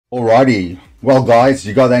Alrighty, well guys,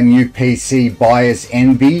 you got that new PC buyer's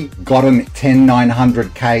envy, got an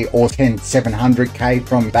 10900K or 10700K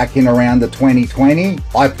from back in around the 2020.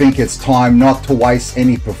 I think it's time not to waste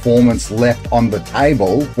any performance left on the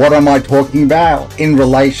table. What am I talking about? In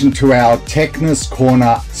relation to our Techness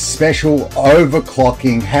Corner special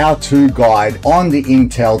overclocking how-to guide on the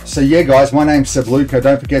Intel. So yeah guys, my name's Seb Luka.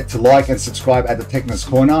 Don't forget to like and subscribe at the Techness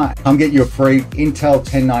Corner. Come get your free Intel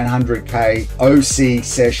 10900K OC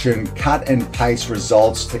session cut and paste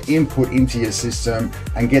results to input into your system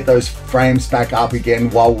and get those frames back up again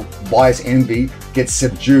while buyer's envy gets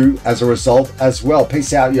subdued as a result as well.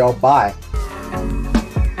 Peace out, y'all. Bye.